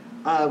there,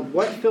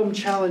 what film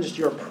challenged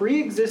your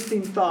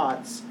pre-existing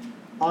thoughts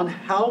on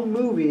how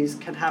movies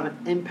can have an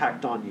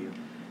impact on you?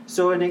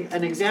 So an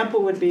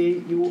example would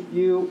be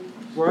you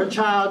were a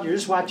child, you're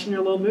just watching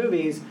your little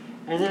movies,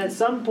 and then at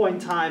some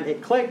point in time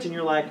it clicked and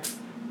you're like,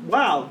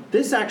 wow,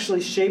 this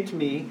actually shaped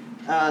me.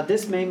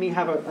 This made me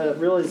have a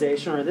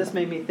realization, or this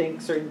made me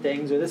think certain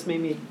things, or this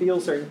made me feel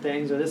certain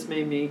things, or this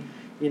made me,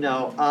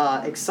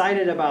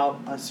 excited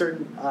about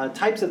certain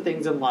types of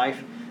things in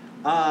life.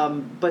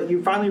 But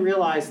you finally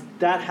realized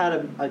that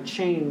had a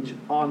change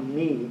on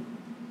me,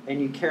 and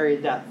you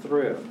carried that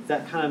through. Does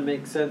that kind of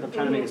make sense? I'm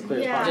trying to make it as clear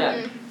as possible.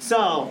 Yeah.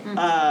 So,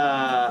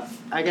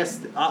 I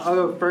guess I'll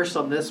go first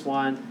on this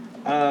one.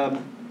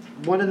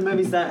 One of the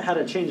movies that had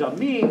a change on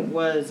me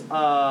was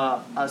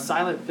a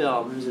silent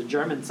film. It was a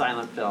German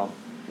silent film.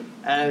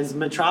 And it was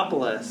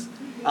Metropolis.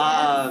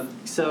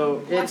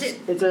 So it's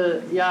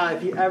a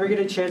if you ever get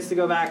a chance to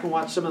go back and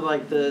watch some of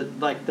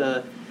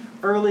the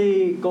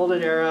early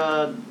golden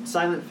era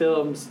silent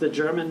films, the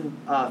German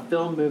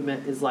film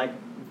movement is like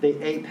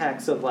the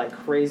apex of like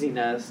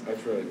craziness.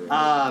 That's really great.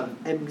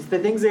 And the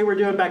things they were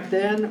doing back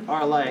then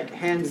are like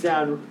hands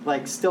down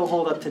like still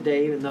hold up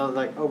today, even though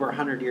like over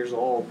 100 years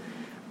old.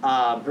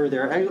 Or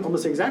they're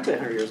almost exactly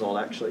 100 years old,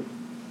 actually.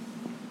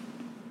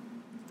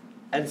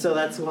 And so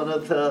that's one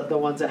of the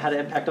ones that had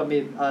an impact on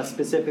me,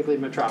 specifically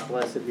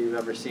Metropolis. If you've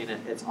ever seen it,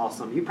 it's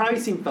awesome. You've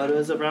probably seen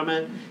photos from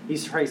it.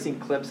 You've probably seen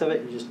clips of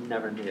it. You just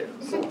never knew.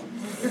 So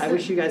I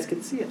wish you guys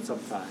could see it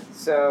sometime.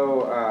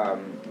 So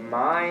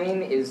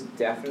mine is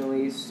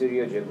definitely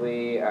Studio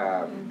Ghibli,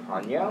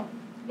 Ponyo.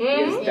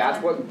 Because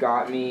that's what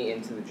got me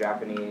into the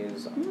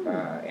Japanese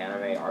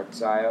anime art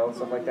style,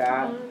 stuff like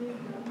that.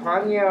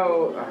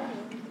 Ponyo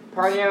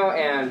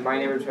and My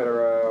Neighbor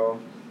Totoro,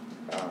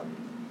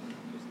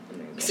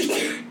 just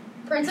amazing.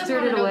 Princess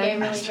Threw it away. Mononoke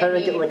really I was trying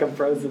to get like a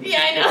frozen. Yeah,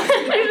 I know.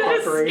 It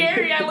was Offering.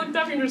 scary. I looked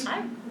up and just. All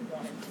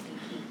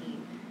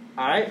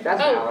right. That's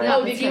valid.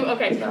 Oh, did you?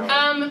 Okay. That's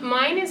valid.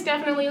 Mine is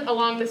definitely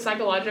along the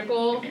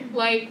psychological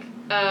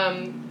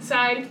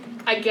side.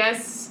 I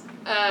guess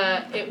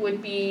it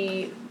would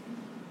be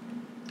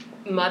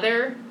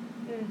Mother.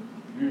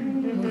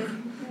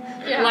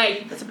 Yeah.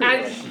 Like That's a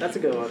good one. That's a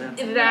good one.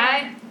 Yeah.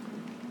 that.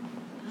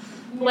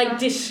 Like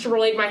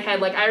destroyed my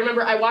head. Like I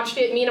remember I watched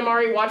it. Me and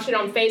Amari watched it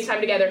on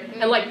FaceTime together,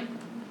 and like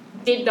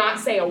did not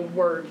say a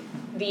word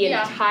the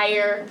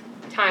entire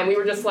time. We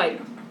were just like.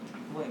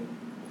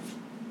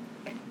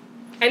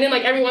 and then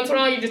like every once in a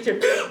while you just hear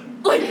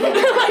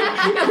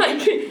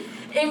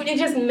it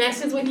just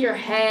messes with your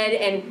head,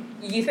 and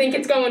you think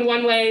it's going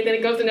one way, then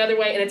it goes another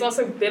way, and it's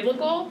also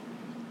biblical.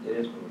 It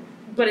is cool.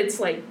 But it's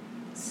like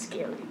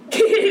scary.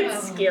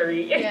 It's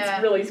scary.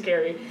 It's really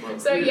scary.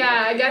 So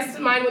yeah, I guess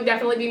mine would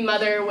definitely be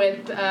Mother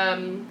with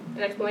an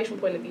exclamation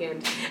point at the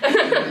end.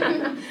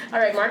 All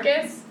right,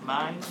 Marcus.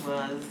 Mine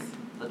was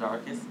The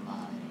Darkest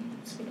Mind.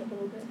 Speak up a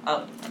little bit.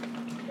 Oh.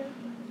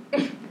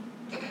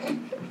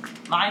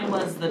 Mine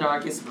was The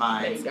Darkest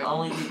Mind,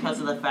 only because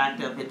of the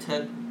fact of the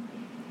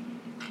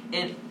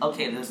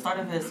start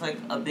of this, like,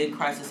 a big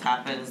crisis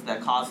happens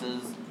that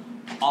causes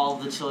all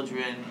the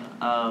children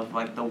of,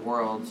 like, the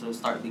world to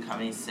start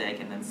becoming sick,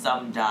 and then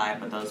some die,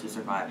 but those who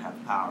survive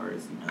have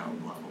powers, you know,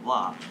 blah, blah,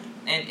 blah.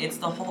 And it's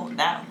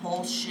that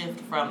whole shift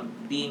from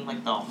being,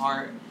 like, the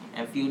heart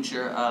and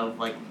future of,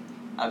 like,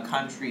 a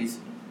country's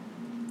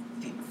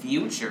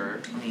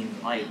future, I mean,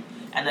 like,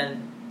 and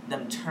then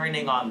them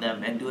turning on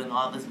them and doing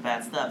all this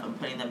bad stuff and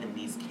putting them in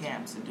these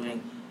camps and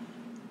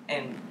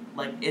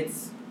like,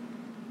 it's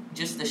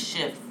just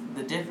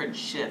the different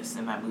shifts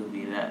in that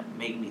movie that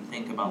make me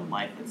think about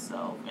life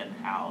itself and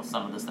how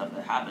some of the stuff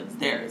that happens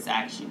there is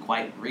actually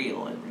quite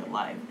real in real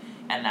life.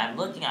 And I'm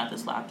looking at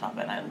this laptop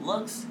and I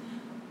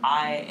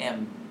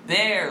am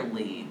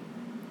barely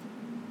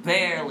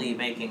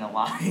making a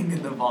line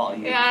in the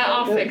volume. Yeah,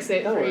 I'll fix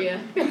it for you.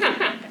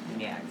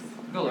 Yeah.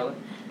 Go, Lily.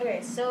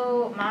 Okay,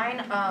 so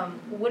mine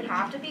would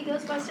have to be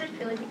Ghostbusters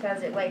purely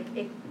because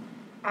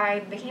I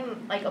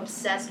became like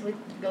obsessed with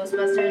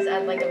Ghostbusters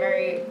at like a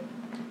very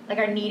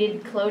our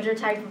needed closure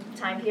type of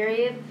time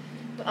period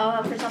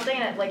for something,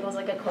 and it like was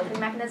like a coping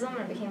mechanism,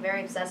 and I became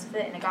very obsessed with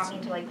it, and it got me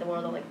into like the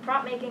world of like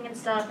prop making and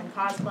stuff and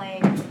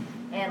cosplaying,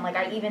 and like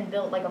I even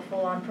built like a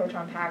full-on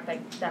proton pack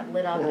like that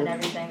lit up and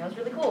everything. It was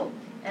really cool.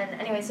 And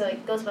anyway, so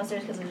like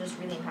Ghostbusters because it was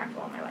just really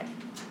impactful on my life.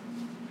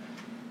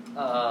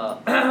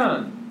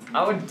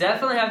 I would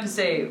definitely have to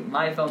say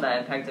my film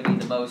that impacted me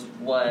the most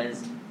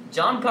was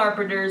John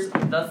Carpenter's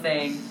The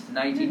Thing,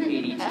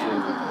 1982.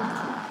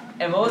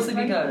 And mostly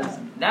because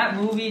that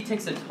movie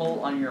takes a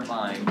toll on your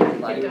mind.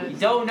 Like, you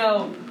don't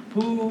know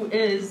who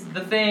is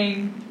the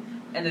Thing,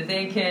 and the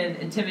Thing can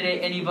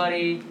intimidate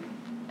anybody,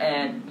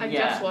 and I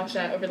just watched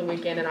that over the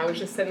weekend, and I was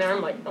just sitting there,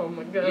 I'm like, oh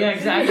my god. Yeah,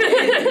 exactly.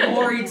 It's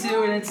gory,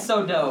 too, and it's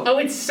so dope. Oh,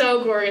 it's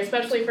so gory,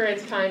 especially for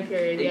its time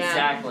period, yeah.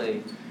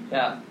 Exactly.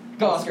 Yeah.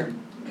 Go, Oscar.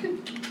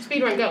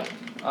 Speedrun, go.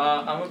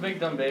 I'm a big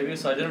dumb baby,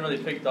 so I didn't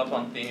really pick up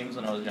on themes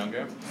when I was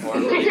younger. So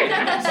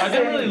I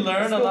didn't really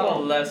learn a lot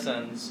of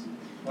lessons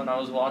when I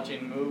was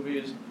watching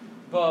movies.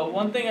 But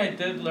one thing I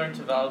did learn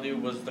to value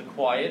was the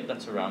quiet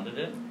that surrounded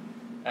it.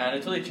 And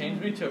it really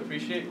changed me to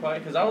appreciate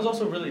quiet, because I was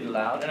also really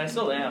loud, and I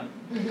still am.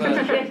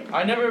 But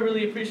I never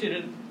really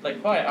appreciated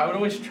like quiet. I would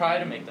always try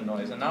to make the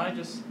noise, and now I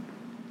just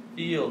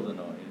feel the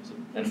noise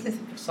and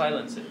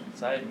silence it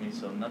inside me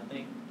so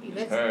nothing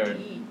is heard.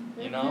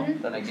 You know?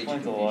 Then I get you.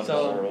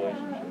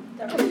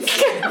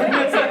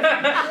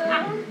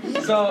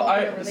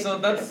 So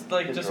that's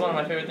like just one of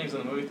my favorite things in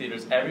the movie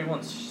theaters.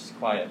 Everyone's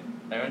quiet.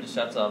 Everyone just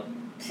shuts up,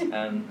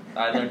 and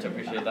I learned to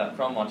appreciate that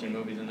from watching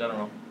movies in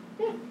general.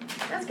 Yeah,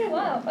 that's good.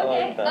 Wow.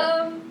 Okay.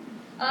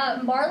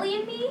 Marley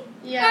and Me.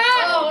 Yeah.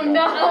 Oh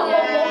no.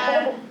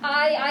 Yeah.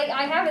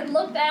 I haven't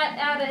looked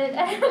at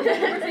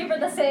it for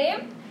the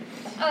same.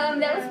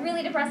 That was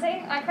really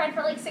depressing. I cried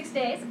for like 6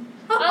 days.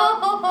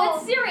 But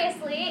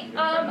seriously,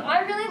 I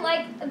really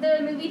like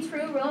the movie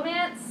True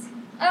Romance.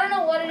 I don't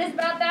know what it is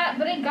about that,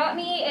 but it got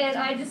me, and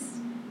I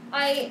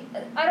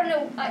don't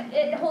know,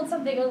 it holds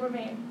something over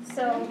me.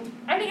 So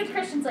I think it's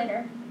Christian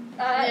Slater.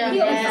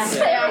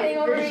 Everything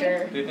over me.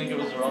 Sure. Do you think it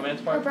was the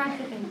romance part? Or Brad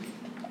Pitt.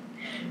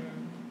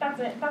 That's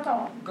it. That's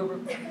all.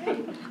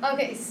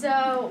 Okay,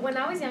 so when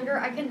I was younger,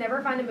 I could never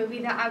find a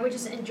movie that I would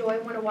just enjoy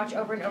and want to watch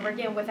over and over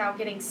again without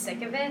getting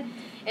sick of it.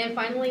 And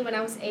finally, when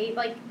I was 8,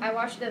 like I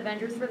watched The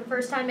Avengers for the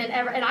first time and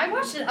I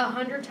watched it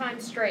 100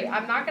 times straight.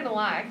 I'm not gonna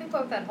lie, I could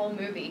quote that whole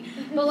movie.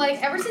 But like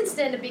ever since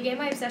then, it became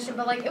my obsession.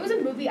 But like it was a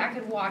movie I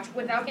could watch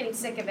without getting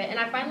sick of it, and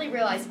I finally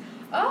realized,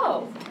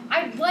 oh,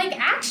 I like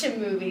action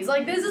movies.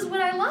 Like this is what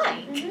I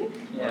like.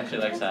 Yeah, actually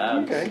likes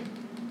abs. Okay.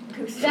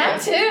 That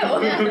too.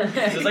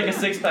 There's like a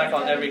 6-pack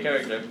on every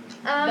character.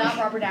 Not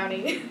Robert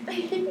Downey.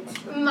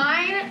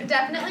 Mine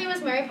definitely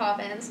was Mary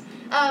Poppins.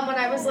 When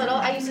I was little,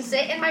 I used to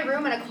sit in my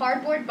room in a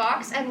cardboard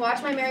box and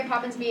watch my Mary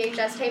Poppins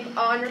VHS tape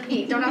on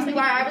repeat. Don't ask me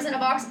why I was in a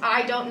box.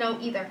 I don't know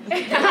either. But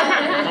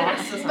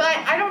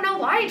I don't know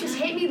why it just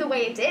hit me the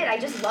way it did. I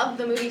just loved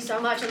the movie so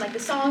much, and like the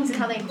songs and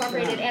how they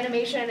incorporated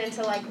animation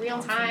into like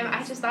real time.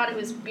 I just thought it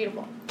was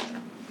beautiful.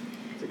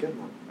 It's a good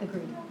one.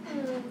 Agreed.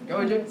 Go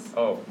ahead.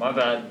 Oh, my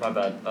bad.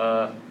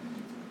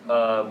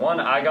 One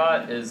I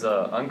got is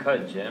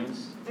Uncut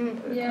Gems.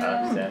 Yeah.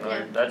 Adam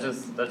Sandler. That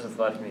just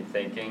left me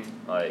thinking,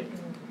 like,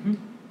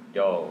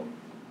 yo,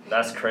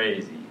 that's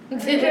crazy.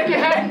 That's That's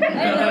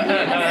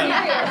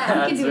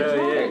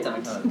really it.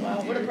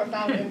 Wow, what a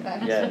profound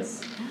impact.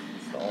 Yes,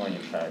 it's the only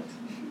impact.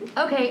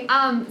 Okay,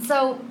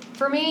 so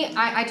for me,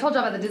 I told you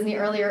about the Disney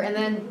earlier, and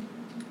then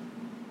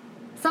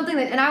something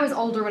that, and I was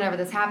older whenever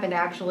this happened,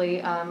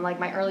 actually, like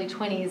my early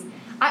 20s.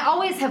 I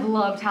always have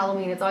loved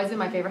Halloween. It's always been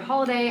my favorite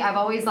holiday. I've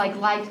always liked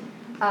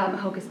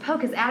Hocus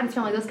Pocus, Addams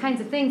Family, those kinds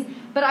of things.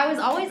 But I was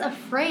always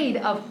afraid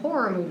of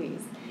horror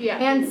movies. Yeah.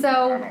 And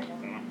so, and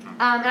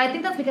I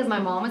think that's because my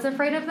mom was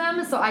afraid of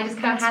them. So I just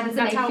kind of had this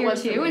innate fear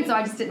too, and so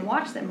I just didn't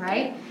watch them,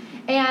 right?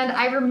 And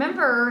I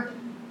remember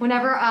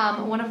whenever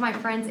one of my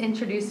friends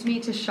introduced me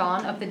to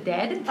Shaun of the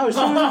Dead. Oh,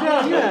 Shaun of the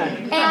Dead, yeah.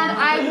 And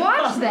I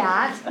watched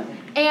that,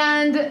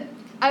 and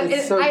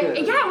It's so good.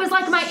 it was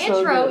like my So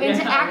intro good.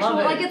 into actual,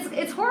 like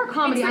it's horror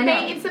comedy. I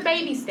know. It's the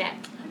baby step.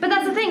 But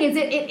that's the thing, is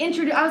it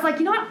introduced, I was like,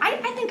 you know what, I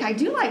think I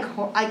do like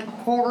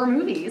horror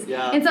movies.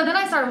 Yeah. And so then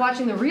I started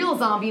watching the real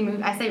zombie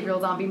movies. I say real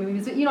zombie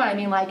movies, but you know what I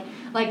mean,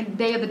 like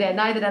Day of the Dead,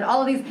 Night of the Dead,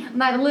 all of these,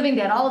 Night of the Living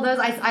Dead, all of those.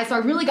 So I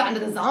really got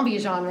into the zombie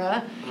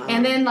genre.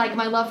 And then like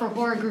my love for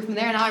horror grew from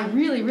there, and now I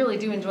really, really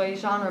do enjoy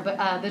genre,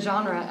 but the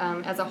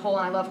genre as a whole,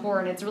 and I love horror,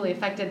 and it's really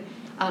affected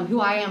who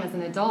I am as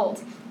an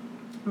adult.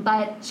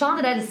 But Shaun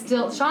of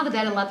the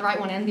Dead and Let the Right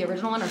One In, the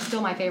original one, are still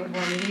my favorite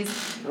horror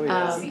movies. Oh,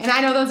 yes. And I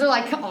know those are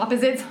like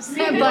opposites,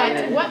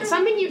 but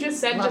Something you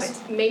just said Love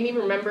just made me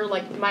remember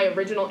like my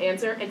original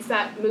answer. It's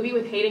that movie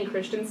with Hayden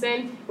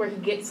Christensen where he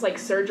gets like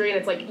surgery and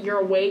it's like you're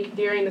awake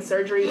during the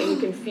surgery and you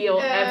can feel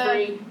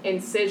every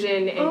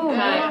incision and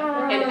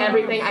cut and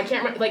everything. I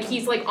can't remember. Like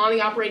he's like on the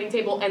operating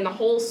table and the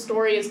whole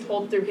story is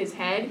told through his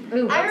head. I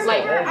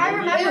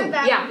remember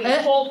that Yeah, movie.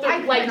 it's told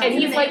through, like, and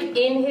he's Name. like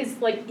in his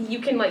like you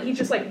can like he's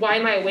just like why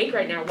am I awake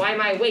right now? Why am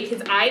I awake?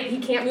 His eye, he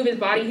can't move his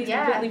body. He's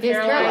completely He's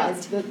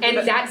paralyzed.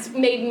 And that's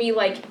made me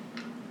like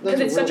because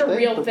it's such a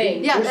real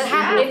thing. Yeah, that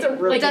happens.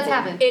 It does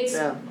happen. It's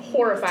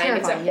horrifying. Terrifying,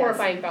 It's a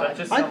horrifying That thought.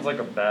 just sounds like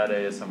a bad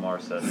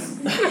ASMR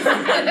session.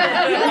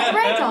 That's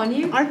right on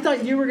you. I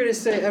thought you were going to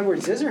say Edward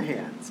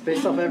Scissorhands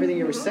based off everything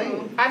you were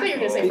saying. I thought you were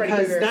going to say Freddy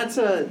Because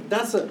Krueger.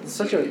 that's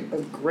such a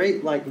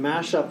great like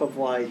mashup of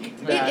like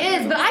that.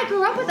 It is, but I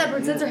grew up with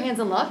Edward Scissorhands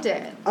and loved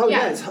it. Oh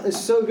yeah, it's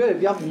so good.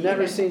 If y'all have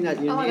never seen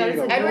that, you Oh my need God, to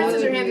it's go. a Edward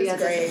good Scissorhands movie. is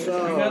great.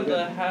 So We got the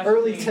good. half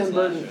Early Teen Tim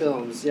Burton slasher.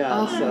 films, yeah.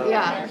 Oh, so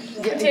yeah.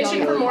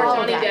 Petition for more All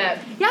Johnny of that.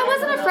 Depp. Yeah, I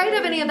wasn't afraid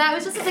of any of that. It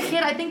was just as a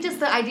kid, I think just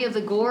the idea of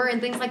the gore and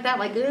things like that,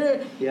 like, you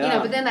know,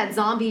 but then that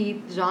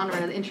zombie genre,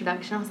 the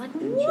introduction, I was like,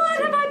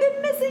 what have I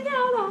been missing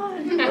out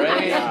on?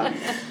 Right. Yeah.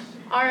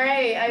 All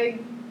right. I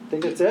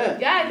think that's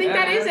it. Yeah, I think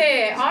that is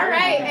it. All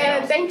right.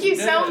 And thank you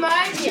so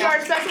much to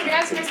our special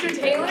guest, Mr.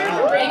 Taylor,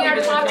 for bringing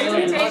our coffee to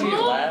the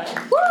table.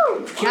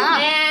 Woo!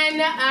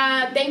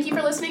 And thank you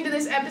for listening to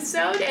this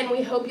episode, and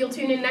we hope you'll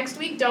tune in next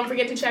week. Don't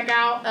forget to check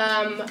out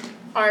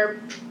our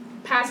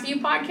past few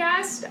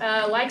podcasts.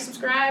 Like,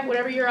 subscribe,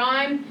 whatever you're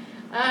on.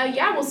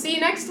 We'll see you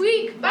next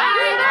week. Bye.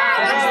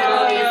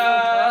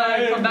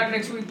 Come back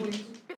next week.